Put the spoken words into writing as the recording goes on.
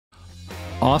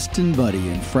Austin Buddy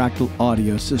and Fractal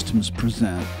Audio Systems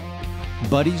present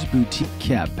Buddy's Boutique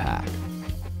Cab Pack.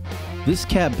 This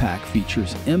cab pack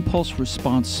features impulse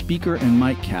response speaker and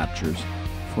mic captures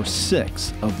for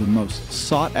 6 of the most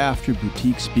sought-after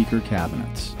boutique speaker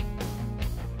cabinets.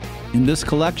 In this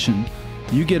collection,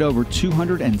 you get over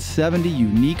 270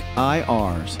 unique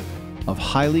IRs of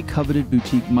highly coveted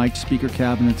boutique mic speaker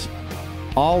cabinets,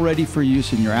 all ready for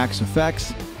use in your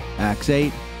Axe-Fx,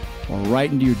 AX8, or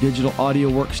right into your digital audio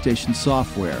workstation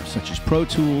software such as Pro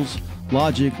Tools,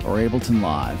 Logic, or Ableton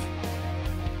Live.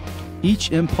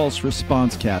 Each impulse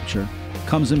response capture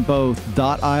comes in both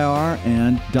 .ir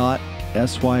and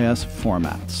 .sys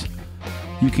formats.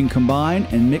 You can combine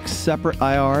and mix separate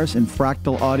IRs in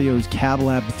Fractal Audio's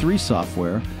CabLab 3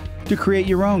 software to create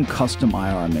your own custom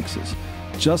IR mixes,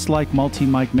 just like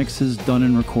multi-mic mixes done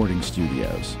in recording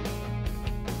studios.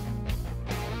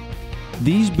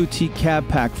 These boutique cab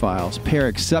pack files pair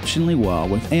exceptionally well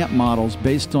with amp models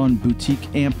based on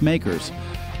boutique amp makers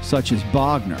such as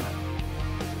Bogner,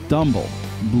 Dumble,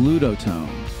 Bludotone,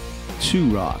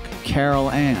 2Rock, Carol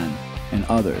Ann, and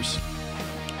others.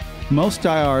 Most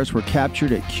IRs were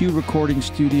captured at Q Recording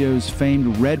Studio's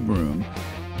famed Red Room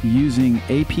using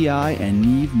API and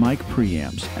Neve mic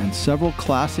preamps and several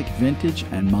classic vintage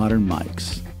and modern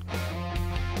mics.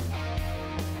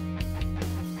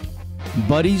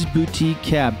 Buddy's Boutique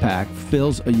Cab Pack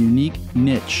fills a unique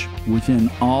niche within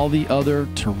all the other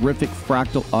terrific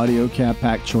Fractal Audio Cab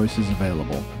Pack choices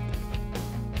available.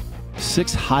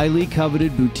 6 highly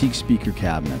coveted boutique speaker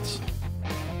cabinets,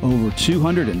 over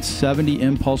 270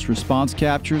 impulse response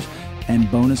captures,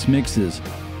 and bonus mixes,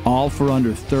 all for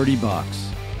under 30 bucks.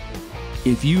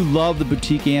 If you love the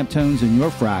boutique amp tones in your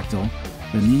Fractal,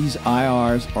 then these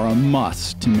IRs are a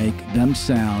must to make them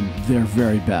sound their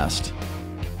very best.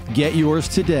 Get yours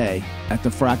today at the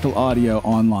Fractal Audio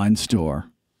online store.